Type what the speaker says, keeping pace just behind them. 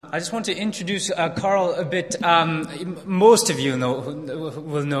I just want to introduce Carl a bit. Most of you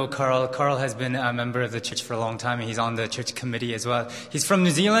will know Carl. Carl has been a member of the church for a long time. He's on the church committee as well. He's from New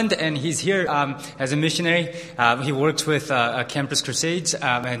Zealand, and he's here as a missionary. He works with Campus Crusades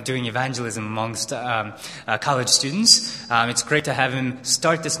and doing evangelism amongst college students. It's great to have him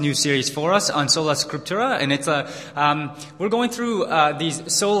start this new series for us on Sola Scriptura, and it's we're going through these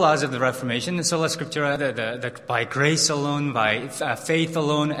solas of the Reformation. Sola Scriptura, the by grace alone, by faith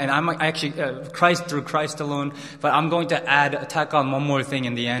alone. And I'm actually Christ through Christ alone, but I'm going to tack on one more thing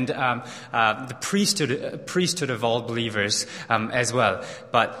in the end, the priesthood of all believers as well.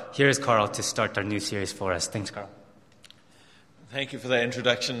 But here's Carl to start our new series for us. Thanks, Carl. Thank you for that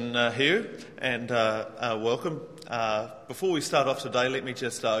introduction, Hugh, and welcome. Before we start off today, let me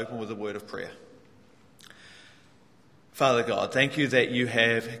just open with a word of prayer. Father God, thank you that you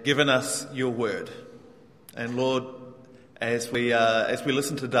have given us your word, and Lord, as we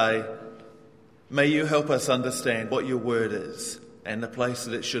listen today, may you help us understand what your word is and the place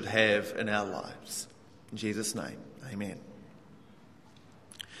that it should have in our lives. In Jesus' name, amen.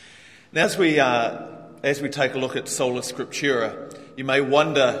 Now, as we take a look at Sola Scriptura, you may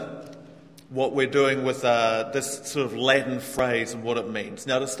wonder what we're doing with this sort of Latin phrase and what it means.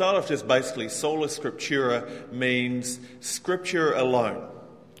 Now, to start off, just basically, Sola Scriptura means Scripture alone.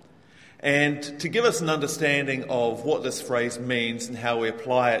 And to give us an understanding of what this phrase means and how we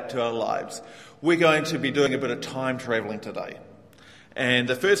apply it to our lives, we're going to be doing a bit of time travelling today. And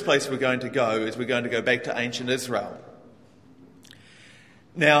the first place we're going to go back to ancient Israel.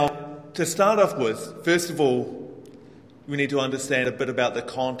 Now, to start off with, first of all, we need to understand a bit about the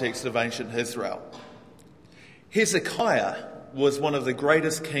context of ancient Israel. Hezekiah was one of the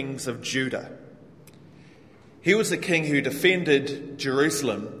greatest kings of Judah. He was the king who defended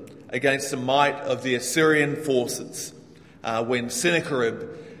Jerusalem against the might of the Assyrian forces when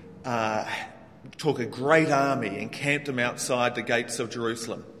Sennacherib took a great army and camped them outside the gates of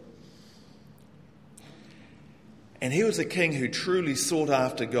Jerusalem. And he was a king who truly sought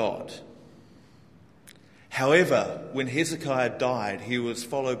after God. However, when Hezekiah died, he was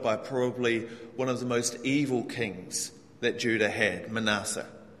followed by probably one of the most evil kings that Judah had, Manasseh.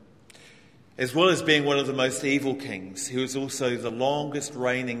 As well as being one of the most evil kings, he was also the longest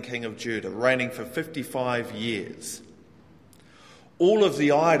reigning king of Judah, reigning for 55 years. All of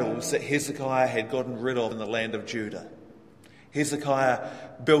the idols that Hezekiah had gotten rid of in the land of Judah, Hezekiah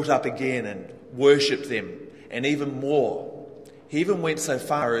built up again and worshipped them, and even more. He even went so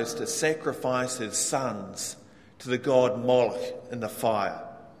far as to sacrifice his sons to the god Moloch in the fire.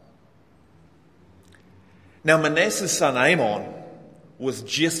 Now, Manasseh's son Amon was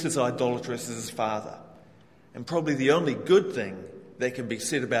just as idolatrous as his father. And probably the only good thing that can be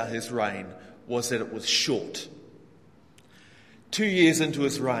said about his reign was that it was short. 2 years into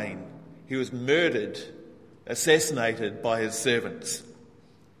his reign, he was murdered, assassinated by his servants.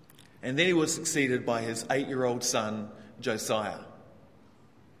 And then he was succeeded by his 8-year-old son, Josiah.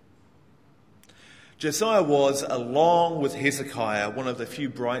 Josiah was, along with Hezekiah, one of the few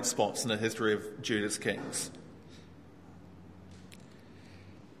bright spots in the history of Judah's kings.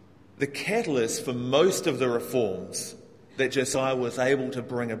 The catalyst for most of the reforms that Josiah was able to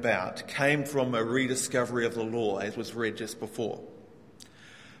bring about came from a rediscovery of the law, as was read just before.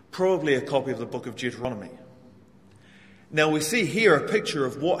 Probably a copy of the book of Deuteronomy. Now we see here a picture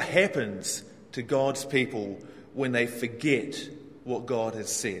of what happens to God's people when they forget what God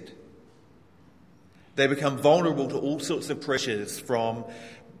has said. They become vulnerable to all sorts of pressures from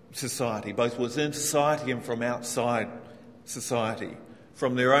society, both within society and from outside society,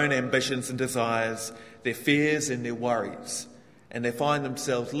 from their own ambitions and desires, their fears and their worries. And they find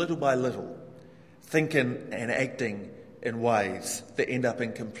themselves little by little thinking and acting in ways that end up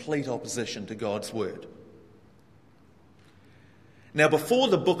in complete opposition to God's word. Now, before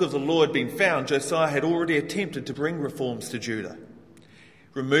the book of the law had been found, Josiah had already attempted to bring reforms to Judah,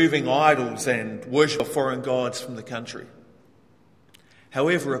 removing idols and worship of foreign gods from the country.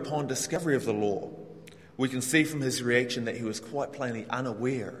 However, upon discovery of the law, we can see from his reaction that he was quite plainly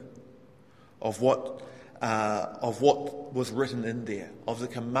unaware of what was written in there, of the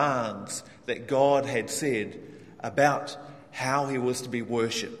commands that God had said about how he was to be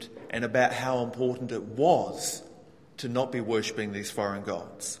worshipped and about how important it was to not be worshipping these foreign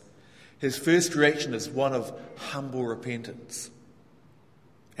gods. His first reaction is one of humble repentance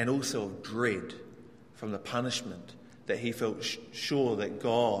and also of dread from the punishment that he felt sure that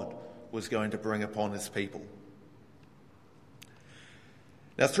God was going to bring upon his people.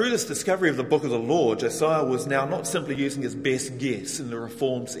 Now, through this discovery of the book of the law, Josiah was now not simply using his best guess in the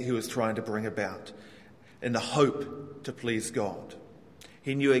reforms that he was trying to bring about in the hope to please God.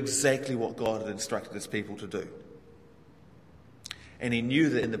 He knew exactly what God had instructed his people to do. And he knew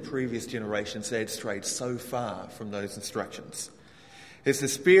that in the previous generations they had strayed so far from those instructions. His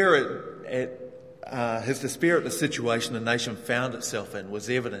despair at the situation the nation found itself in was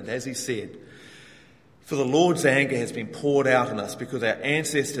evident, as he said, "For the Lord's anger has been poured out on us because our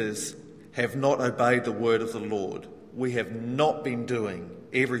ancestors have not obeyed the word of the Lord. We have not been doing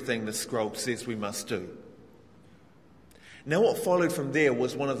everything the scroll says we must do." Now what followed from there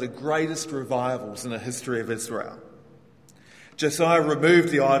was one of the greatest revivals in the history of Israel. Josiah removed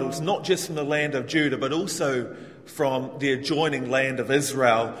the idols not just from the land of Judah, but also from the adjoining land of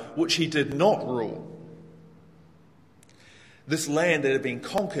Israel, which he did not rule. This land that had been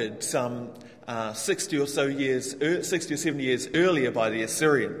conquered some 60 or 70 years earlier by the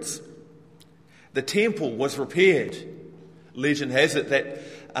Assyrians. The temple was repaired. Legend has it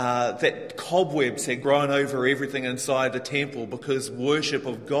that cobwebs had grown over everything inside the temple because worship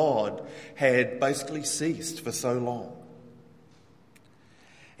of God had basically ceased for so long.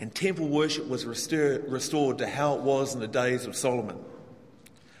 And temple worship was restored to how it was in the days of Solomon.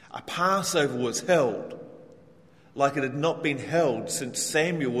 A Passover was held like it had not been held since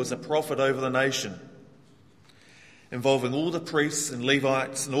Samuel was a prophet over the nation, involving all the priests and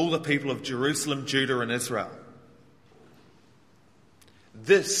Levites and all the people of Jerusalem, Judah and Israel.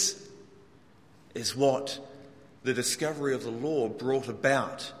 This is what the discovery of the law brought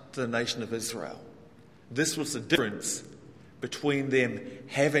about to the nation of Israel. This was the difference between them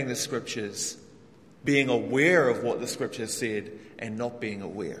having the scriptures, being aware of what the scriptures said, and not being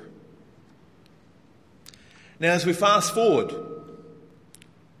aware. Now, as we fast forward,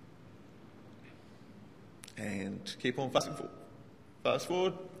 and keep on fasting forward. Fast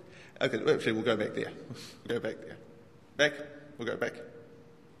forward. Okay, actually, we'll go back there. We'll go back there. Back. We'll go back.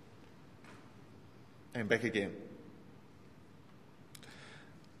 And back again.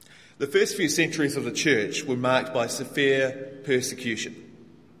 The first few centuries of the church were marked by severe persecution.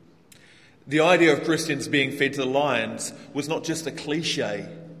 The idea of Christians being fed to the lions was not just a cliche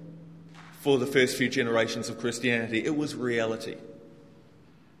for the first few generations of Christianity, it was reality.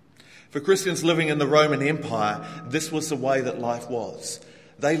 For Christians living in the Roman Empire, this was the way that life was.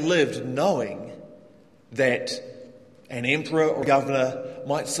 They lived knowing that an emperor or governor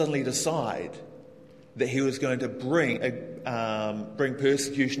might suddenly decide that he was going to bring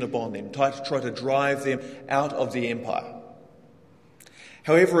persecution upon them, try to drive them out of the empire.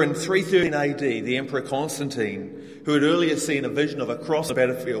 However, in 313 AD, the Emperor Constantine, who had earlier seen a vision of a cross on the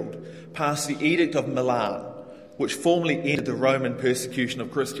battlefield, passed the Edict of Milan, which formally ended the Roman persecution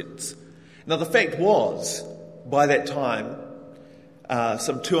of Christians. Now, the fact was, by that time,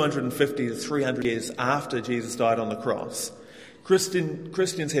 some 250 to 300 years after Jesus died on the cross,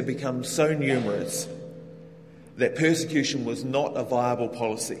 Christians had become so numerous that persecution was not a viable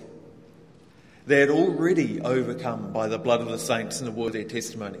policy. They had already overcome by the blood of the saints and the word of their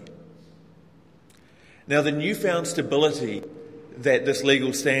testimony. Now, the newfound stability that this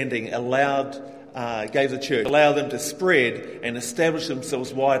legal standing gave the church, allowed them to spread and establish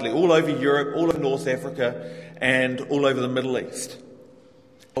themselves widely all over Europe, all over North Africa, and all over the Middle East.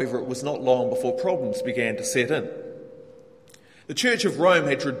 However, it was not long before problems began to set in. The Church of Rome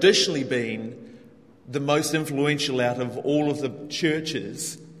had traditionally been the most influential out of all of the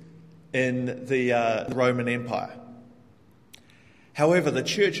churches in the Roman Empire. However, the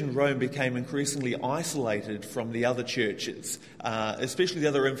church in Rome became increasingly isolated from the other churches, especially the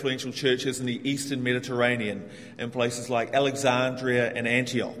other influential churches in the Eastern Mediterranean, in places like Alexandria and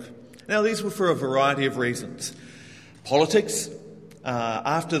Antioch. Now, these were for a variety of reasons. Politics.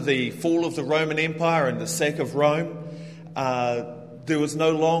 After the fall of the Roman Empire and the sack of Rome, there was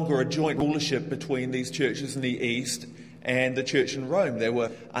no longer a joint rulership between these churches in the East and the church in Rome. They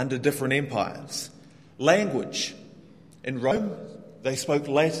were under different empires. Language. In Rome, they spoke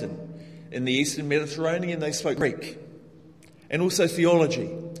Latin. In the Eastern Mediterranean, they spoke Greek. And also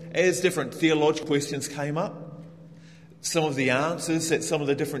theology. As different theological questions came up, some of the answers that some of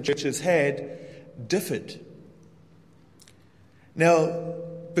the different churches had differed. Now,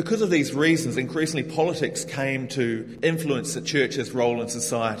 because of these reasons, increasingly politics came to influence the church's role in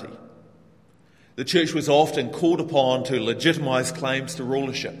society. The church was often called upon to legitimise claims to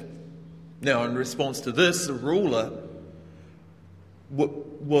rulership. Now, in response to this, the ruler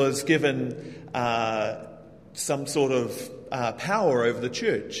was given some sort of power over the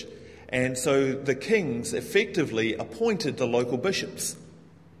church. And so the kings effectively appointed the local bishops.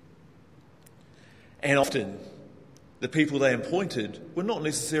 And often the people they appointed were not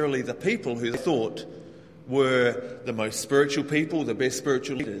necessarily the people who they thought were the most spiritual people, the best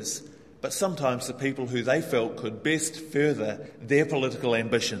spiritual leaders, but sometimes the people who they felt could best further their political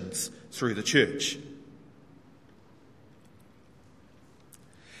ambitions through the church.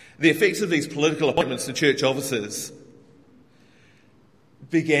 The effects of these political appointments to church offices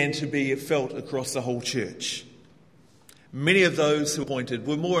began to be felt across the whole church. Many of those who were appointed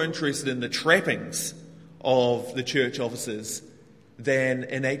were more interested in the trappings of the church offices than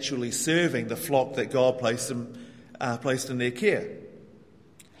in actually serving the flock that God placed in their care.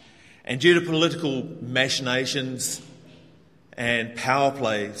 And due to political machinations and power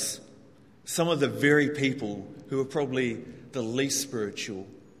plays, some of the very people who were probably the least spiritual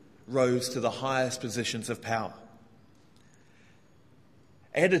rose to the highest positions of power.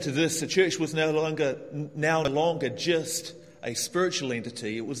 Added to this, the church was no longer just a spiritual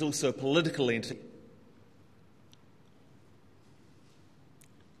entity, it was also a political entity.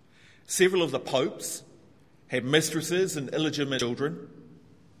 Several of the popes had mistresses and illegitimate children.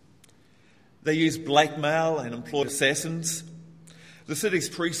 They used blackmail and employed assassins. The city's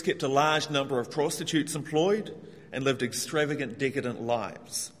priests kept a large number of prostitutes employed and lived extravagant, decadent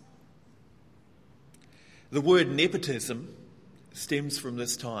lives. The word nepotism stems from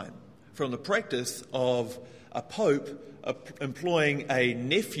this time, from the practice of a pope employing a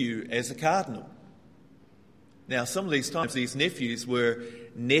nephew as a cardinal. Now, some of these times, these nephews were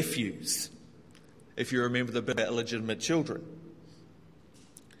nephews, if you remember the bit about illegitimate children.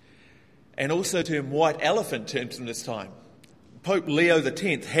 And also the term white elephant terms from this time. Pope Leo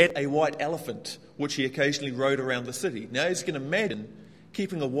X had a white elephant, which he occasionally rode around the city. Now, as you can imagine,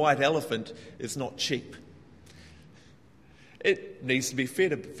 keeping a white elephant is not cheap. It needs to be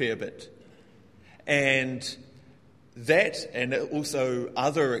fed a fair bit. And that, and also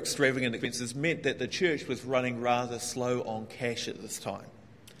other extravagant expenses, meant that the church was running rather slow on cash at this time.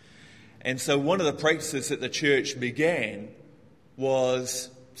 And so one of the practices that the church began was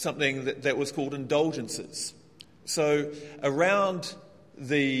something that was called indulgences. So around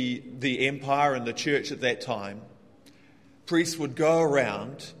the empire and the church at that time, priests would go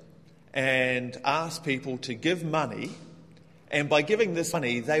around and ask people to give money, and by giving this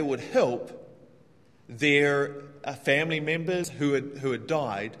money, they would help their family members who had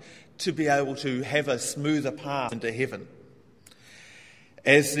died to be able to have a smoother path into heaven.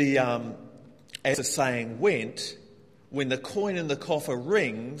 As the saying went, when the coin in the coffer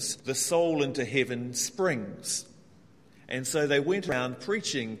rings, the soul into heaven springs. And so they went around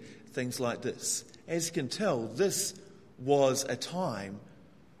preaching things like this. As you can tell, this was a time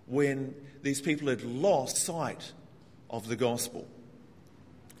when these people had lost sight of the gospel.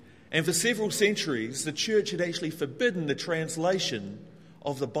 And for several centuries, the church had actually forbidden the translation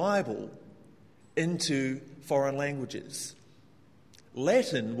of the Bible into foreign languages.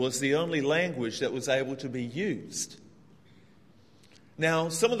 Latin was the only language that was able to be used. Now,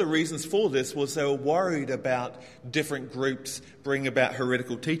 some of the reasons for this was they were worried about different groups bringing about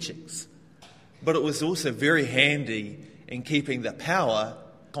heretical teachings. But it was also very handy in keeping the power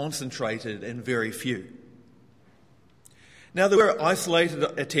concentrated in very few. Now, there were isolated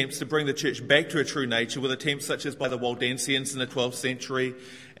attempts to bring the church back to a true nature, with attempts such as by the Waldensians in the 12th century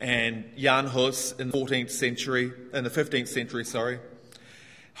and Jan Hus in the 15th century.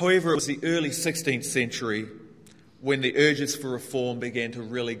 However, it was the early 16th century when the urges for reform began to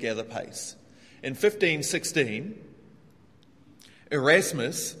really gather pace. In 1516,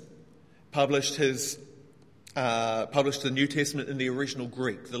 Erasmus published the New Testament in the original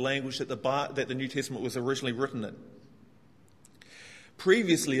Greek, the language that the New Testament was originally written in.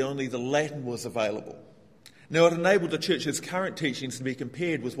 Previously, only the Latin was available. Now, it enabled the church's current teachings to be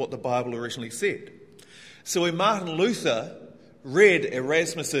compared with what the Bible originally said. So when Martin Luther read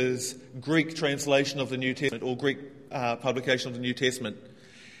Erasmus's Greek translation of the New Testament, or Greek publication of the New Testament,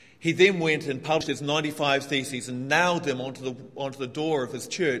 he then went and published his 95 Theses and nailed them onto the door of his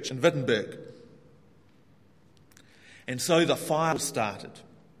church in Wittenberg. And so the fire started.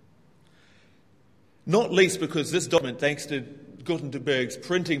 Not least because this document, thanks to Gutenberg's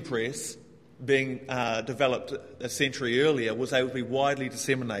printing press being developed a century earlier, was able to be widely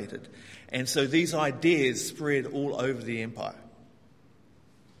disseminated. And so these ideas spread all over the empire.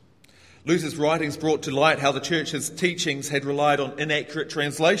 Luther's writings brought to light how the church's teachings had relied on inaccurate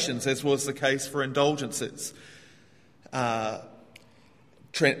translations, as was the case for indulgences.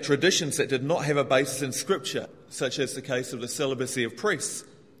 Traditions that did not have a basis in Scripture, such as the case of the celibacy of priests,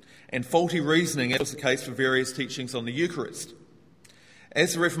 and faulty reasoning, as was the case for various teachings on the Eucharist.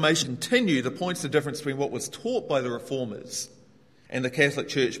 As the Reformation continued, the points of difference between what was taught by the Reformers and the Catholic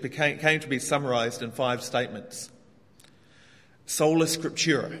Church came to be summarised in 5 statements. Sola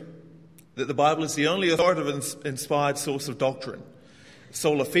Scriptura, that the Bible is the only authoritative inspired source of doctrine.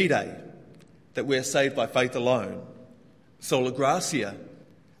 Sola Fide, that we are saved by faith alone. Sola gratia,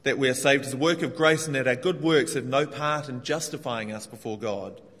 that we are saved as a work of grace and that our good works have no part in justifying us before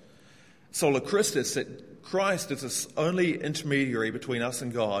God. Sola Christus, that Christ is the only intermediary between us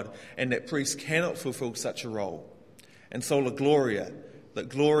and God, and that priests cannot fulfill such a role. And sola gloria, that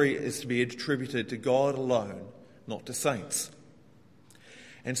glory is to be attributed to God alone, not to saints.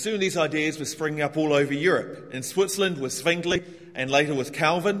 And soon these ideas were springing up all over Europe. In Switzerland with Zwingli, and later with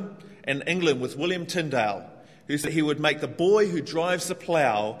Calvin, and England with William Tyndale, who said he would make the boy who drives the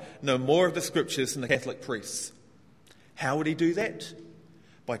plough know more of the scriptures than the Catholic priests. How would he do that?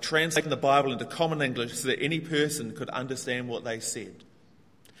 By translating the Bible into common English so that any person could understand what they said.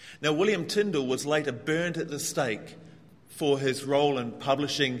 Now, William Tyndale was later burned at the stake for his role in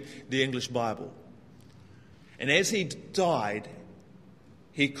publishing the English Bible. And as he died,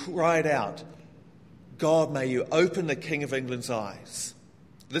 he cried out, "God, may you open the King of England's eyes."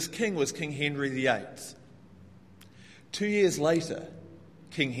 This king was King Henry VIII. 2 years later,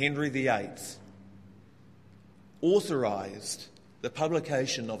 King Henry VIII authorised the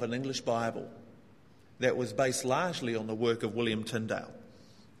publication of an English Bible that was based largely on the work of William Tyndale.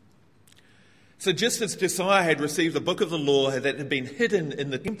 So just as Josiah had received the book of the law that had been hidden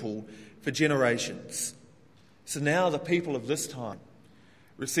in the temple for generations, so now the people of this time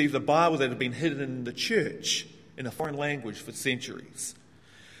received the Bible that had been hidden in the church in a foreign language for centuries.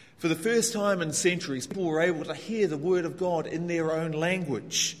 For the first time in centuries, people were able to hear the word of God in their own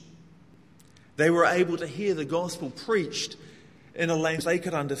language. They were able to hear the gospel preached in a language they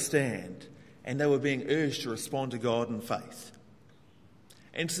could understand, and they were being urged to respond to God in faith.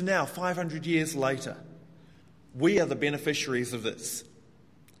 And so now, 500 years later, we are the beneficiaries of this.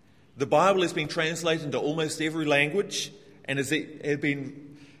 The Bible has been translated into almost every language and has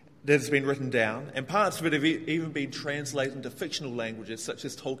been written down, and parts of it have even been translated into fictional languages such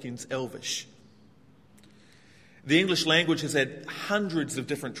as Tolkien's Elvish. The English language has had hundreds of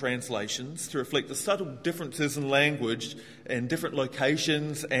different translations to reflect the subtle differences in language in different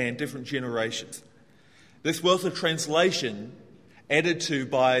locations and different generations. This wealth of translation, added to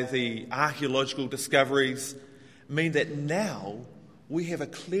by the archaeological discoveries, mean that now we have a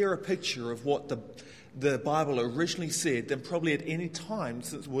clearer picture of what the Bible originally said than probably at any time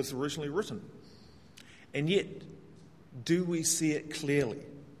since it was originally written. And yet, do we see it clearly?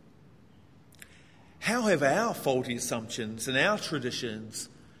 How have our faulty assumptions and our traditions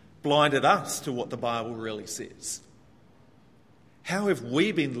blinded us to what the Bible really says? How have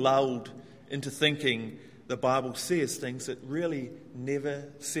we been lulled into thinking the Bible says things it really never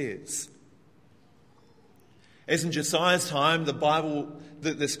says? As in Josiah's time,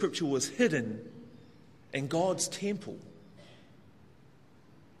 the scripture was hidden in God's temple.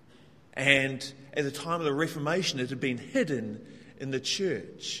 And at the time of the Reformation, it had been hidden in the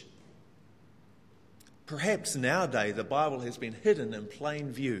church. Perhaps nowadays the Bible has been hidden in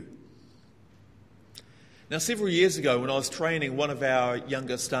plain view. Now, several years ago, when I was training one of our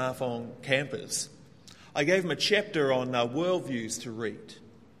younger staff on campus, I gave him a chapter on worldviews to read.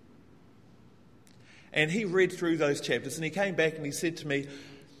 And he read through those chapters and he came back and he said to me,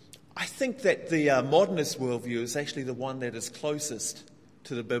 "I think that the modernist worldview is actually the one that is closest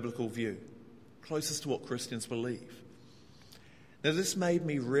to the biblical view, closest to what Christians believe." Now, this made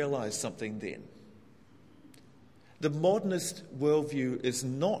me realise something then. The modernist worldview is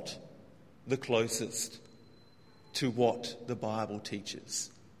not the closest to what the Bible teaches.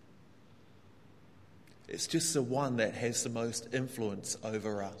 It's just the one that has the most influence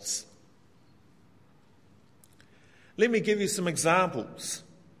over us. Let me give you some examples.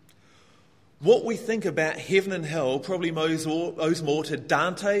 What we think about heaven and hell probably owes more to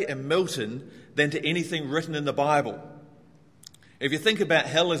Dante and Milton than to anything written in the Bible. If you think about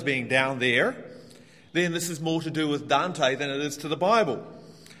hell as being down there, then this is more to do with Dante than it is to the Bible.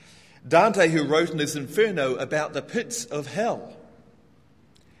 Dante, who wrote in his Inferno about the pits of hell.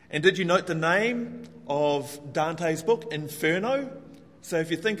 And did you note the name of Dante's book, Inferno? So if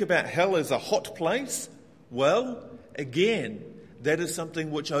you think about hell as a hot place, well, again, that is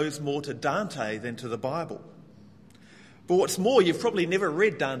something which owes more to Dante than to the Bible. But what's more, you've probably never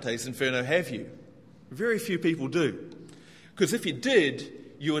read Dante's Inferno, have you? Very few people do. Because if you did,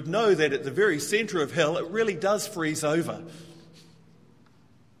 you would know that at the very centre of hell, it really does freeze over.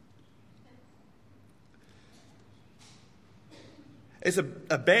 As a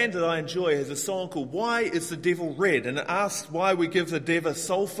band that I enjoy has a song called "Why is the Devil Red?" And it asks why we give the devil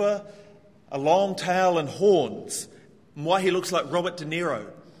sulphur, a long tail and horns, and why he looks like Robert De Niro.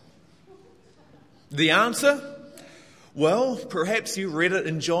 The answer? Well, perhaps you read it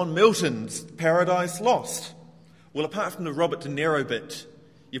in John Milton's Paradise Lost. Well, apart from the Robert De Niro bit,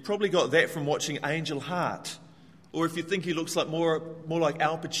 you probably got that from watching Angel Heart. Or if you think he looks like more like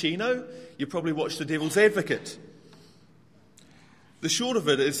Al Pacino, you probably watched The Devil's Advocate. The short of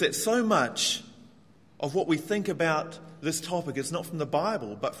it is that so much of what we think about this topic is not from the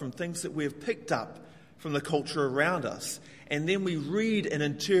Bible, but from things that we have picked up from the culture around us. And then we read and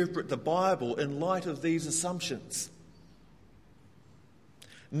interpret the Bible in light of these assumptions.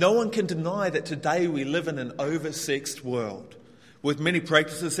 No one can deny that today we live in an oversexed world, with many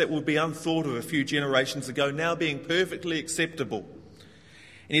practices that would be unthought of a few generations ago now being perfectly acceptable.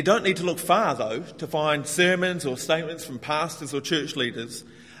 And you don't need to look far, though, to find sermons or statements from pastors or church leaders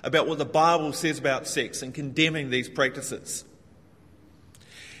about what the Bible says about sex and condemning these practices.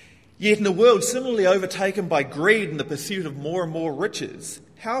 Yet in a world similarly overtaken by greed and the pursuit of more and more riches,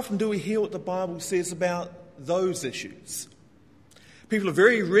 how often do we hear what the Bible says about those issues? People are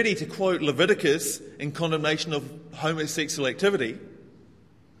very ready to quote Leviticus in condemnation of homosexual activity,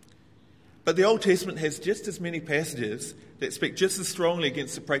 but the Old Testament has just as many passages that speak just as strongly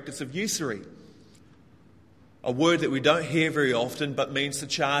against the practice of usury, a word that we don't hear very often but means the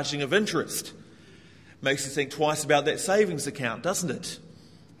charging of interest. Makes us think twice about that savings account, doesn't it?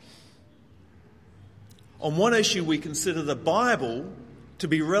 On one issue we consider the Bible to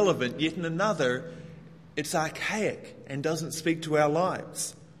be relevant, yet in another it's archaic and doesn't speak to our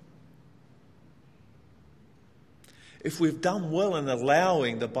lives. If we've done well in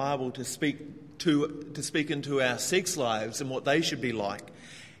allowing the Bible to speak into our sex lives and what they should be like,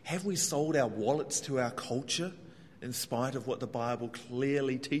 have we sold our wallets to our culture in spite of what the Bible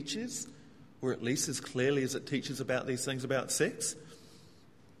clearly teaches, or at least as clearly as it teaches about these things about sex?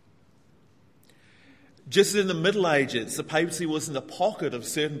 Just as in the Middle Ages, the papacy was in the pocket of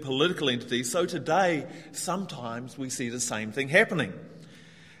certain political entities, so today, sometimes we see the same thing happening.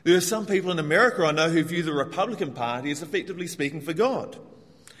 There are some people in America I know who view the Republican Party as effectively speaking for God.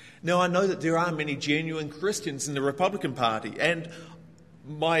 Now, I know that there are many genuine Christians in the Republican Party, and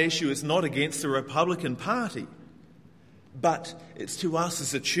my issue is not against the Republican Party, but it's to us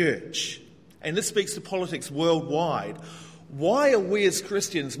as a church. And this speaks to politics worldwide. Why are we as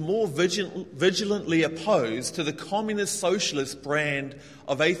Christians more vigilantly opposed to the communist socialist brand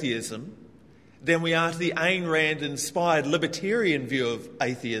of atheism than we are to the Ayn Rand-inspired libertarian view of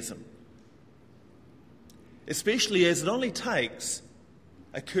atheism? Especially as it only takes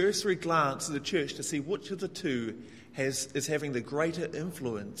a cursory glance at the church to see which of the two is having the greater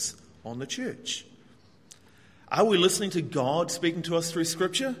influence on the church. Are we listening to God speaking to us through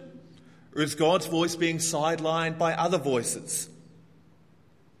Scripture? Or is God's voice being sidelined by other voices?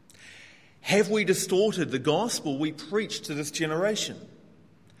 Have we distorted the gospel we preach to this generation?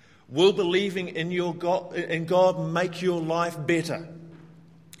 Will believing in God make your life better?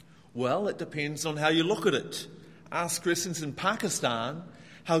 Well, it depends on how you look at it. Ask Christians in Pakistan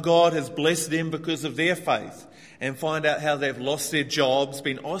how God has blessed them because of their faith, and find out how they've lost their jobs,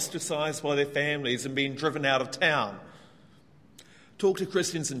 been ostracised by their families, and been driven out of town. Talk to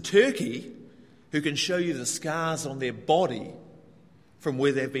Christians in Turkey who can show you the scars on their body from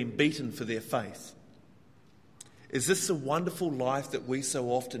where they've been beaten for their faith. Is this the wonderful life that we so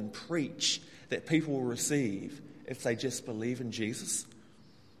often preach that people will receive if they just believe in Jesus?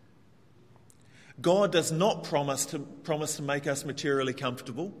 God does not promise to make us materially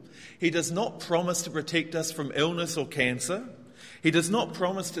comfortable. He does not promise to protect us from illness or cancer. He does not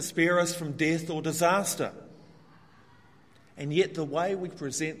promise to spare us from death or disaster. And yet the way we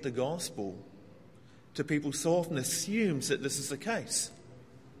present the gospel to people so often assumes that this is the case.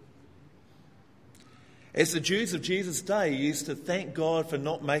 As the Jews of Jesus' day used to thank God for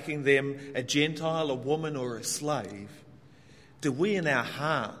not making them a Gentile, a woman, or a slave, do we in our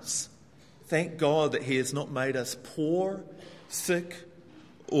hearts thank God that He has not made us poor, sick,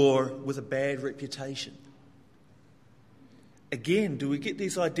 or with a bad reputation? Again, do we get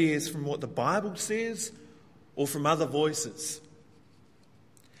these ideas from what the Bible says or from other voices?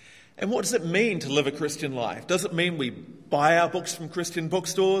 And what does it mean to live a Christian life? Does it mean we buy our books from Christian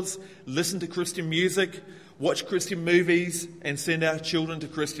bookstores, listen to Christian music, watch Christian movies, and send our children to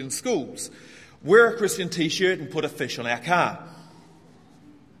Christian schools? Wear a Christian t-shirt and put a fish on our car?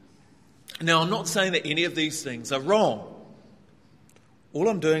 Now, I'm not saying that any of these things are wrong. All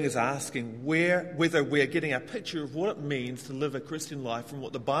I'm doing is asking whether we're getting a picture of what it means to live a Christian life from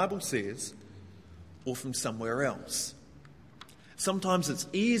what the Bible says or from somewhere else. Sometimes it's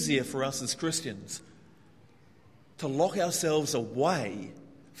easier for us as Christians to lock ourselves away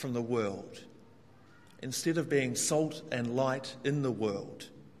from the world instead of being salt and light in the world.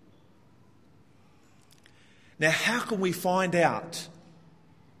 Now, how can we find out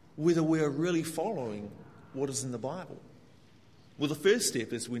whether we are really following what is in the Bible? Well, the first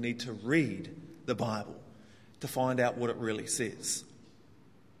step is we need to read the Bible to find out what it really says.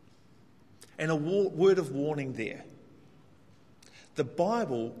 And a word of warning there. The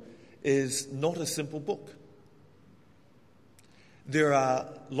Bible is not a simple book. There are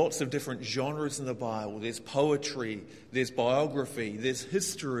lots of different genres in the Bible. There's poetry, there's biography, there's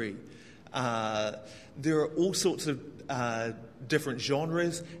history. There are all sorts of different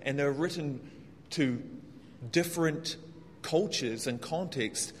genres, and they're written to different cultures and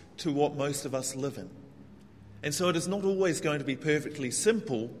contexts to what most of us live in. And so it is not always going to be perfectly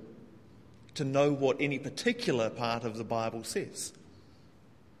simple to know what any particular part of the Bible says.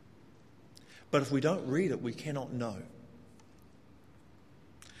 But if we don't read it, we cannot know.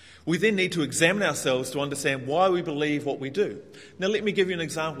 We then need to examine ourselves to understand why we believe what we do. Now, let me give you an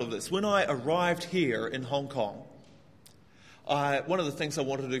example of this. When I arrived here in Hong Kong, one of the things I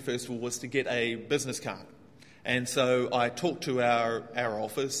wanted to do first of all was to get a business card. And so I talked to our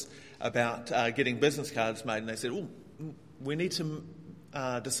office about getting business cards made, and they said, we need to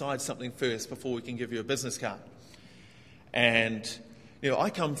decide something first before we can give you a business card. And,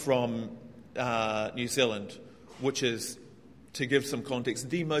 I come from New Zealand, which is, to give some context,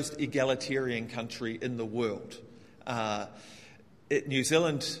 the most egalitarian country in the world. New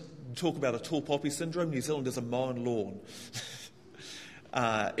Zealand, talk about a tall poppy syndrome, New Zealand is a mown lawn.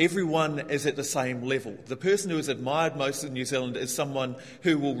 Everyone is at the same level. The person who is admired most in New Zealand is someone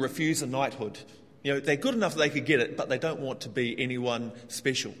who will refuse a knighthood. They're good enough that they could get it, but they don't want to be anyone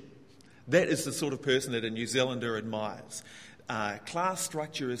special. That is the sort of person that a New Zealander admires. Class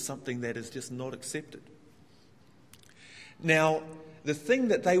structure is something that is just not accepted. Now, the thing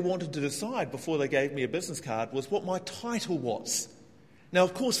that they wanted to decide before they gave me a business card was what my title was. Now,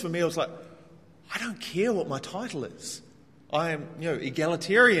 of course, for me, I was like, I don't care what my title is. I am,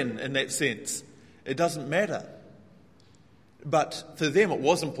 egalitarian in that sense. It doesn't matter. But for them, it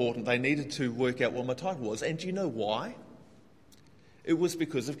was important. They needed to work out what my title was. And do you know why? It was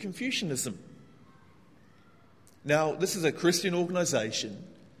because of Confucianism. Now, this is a Christian organisation.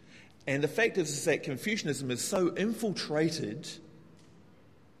 And the fact is that Confucianism has so infiltrated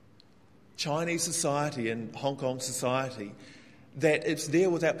Chinese society and Hong Kong society that it's there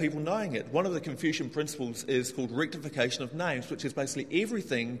without people knowing it. One of the Confucian principles is called rectification of names, which is basically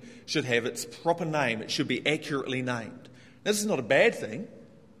everything should have its proper name. It should be accurately named. Now, this is not a bad thing.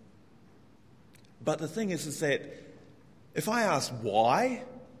 But the thing is that if I asked why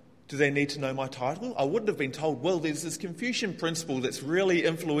do they need to know my title, I wouldn't have been told, well, there's this Confucian principle that's really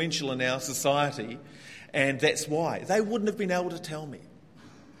influential in our society, and that's why. They wouldn't have been able to tell me.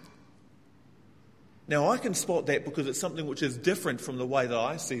 Now, I can spot that because it's something which is different from the way that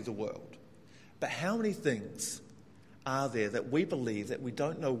I see the world. But how many things are there that we believe that we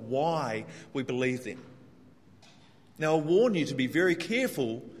don't know why we believe them? Now, I warn you to be very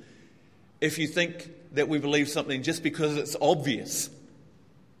careful if you think that we believe something just because it's obvious.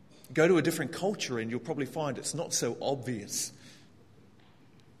 Go to a different culture and you'll probably find it's not so obvious.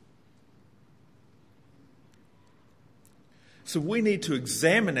 So we need to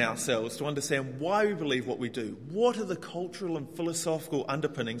examine ourselves to understand why we believe what we do. What are the cultural and philosophical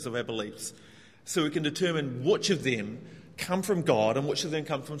underpinnings of our beliefs? So we can determine which of them come from God and which of them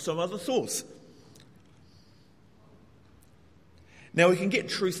come from some other source. Now, we can get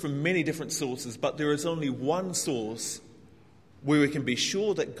truth from many different sources, but there is only one source where we can be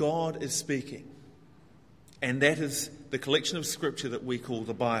sure that God is speaking. And that is the collection of scripture that we call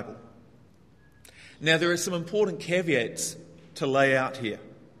the Bible. Now, there are some important caveats to lay out here.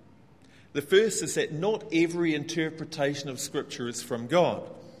 The first is that not every interpretation of scripture is from God.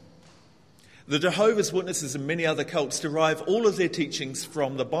 The Jehovah's Witnesses and many other cults derive all of their teachings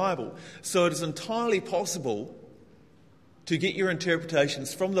from the Bible. So it is entirely possible to get your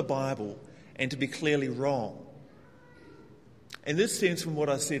interpretations from the Bible and to be clearly wrong. And this stems from what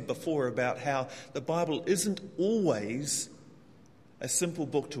I said before about how the Bible isn't always a simple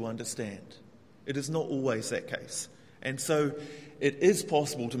book to understand. It is not always that case. And so it is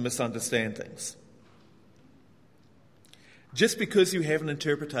possible to misunderstand things. Just because you have an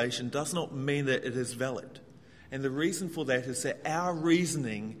interpretation does not mean that it is valid. And the reason for that is that our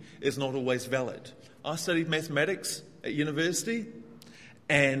reasoning is not always valid. I studied mathematics at university,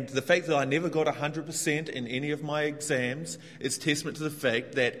 and the fact that I never got 100% in any of my exams is testament to the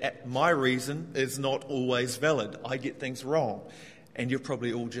fact that my reason is not always valid. I get things wrong, and you're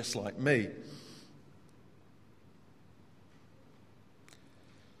probably all just like me.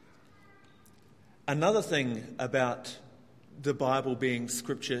 Another thing about the Bible being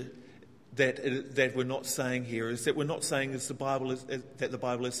scripture that we're not saying here is that we're not saying that the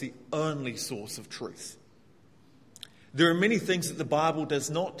Bible is the only source of truth. There are many things that the Bible does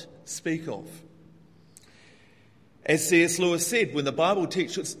not speak of. As C.S. Lewis said, when the Bible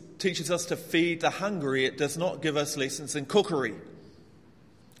teaches us to feed the hungry, it does not give us lessons in cookery.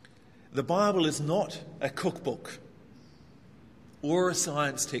 The Bible is not a cookbook or a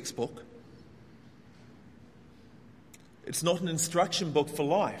science textbook. It's not an instruction book for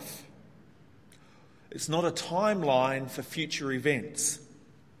life. It's not a timeline for future events.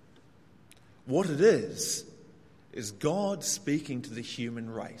 What it is God speaking to the human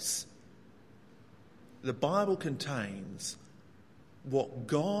race. The Bible contains what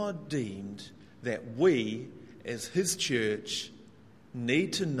God deemed that we, as His church,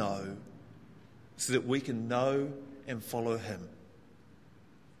 need to know so that we can know and follow Him.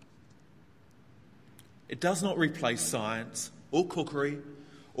 It does not replace science or cookery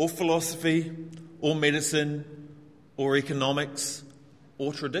or philosophy or medicine or economics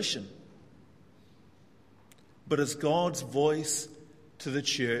or tradition. But as God's voice to the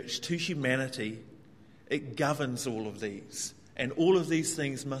church, to humanity, it governs all of these. And all of these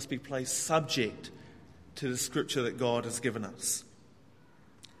things must be placed subject to the scripture that God has given us.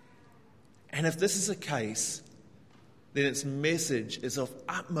 And if this is the case, then its message is of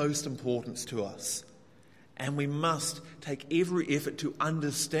utmost importance to us. And we must take every effort to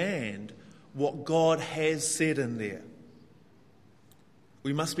understand what God has said in there.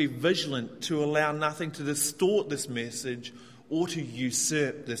 We must be vigilant to allow nothing to distort this message or to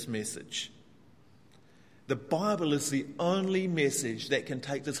usurp this message. The Bible is the only message that can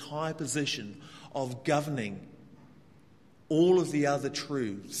take this high position of governing all of the other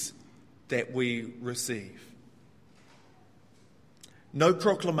truths that we receive. No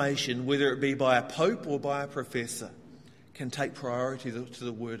proclamation, whether it be by a pope or by a professor, can take priority to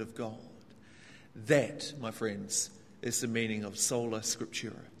the Word of God. That, my friends, is the meaning of sola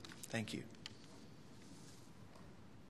scriptura. Thank you.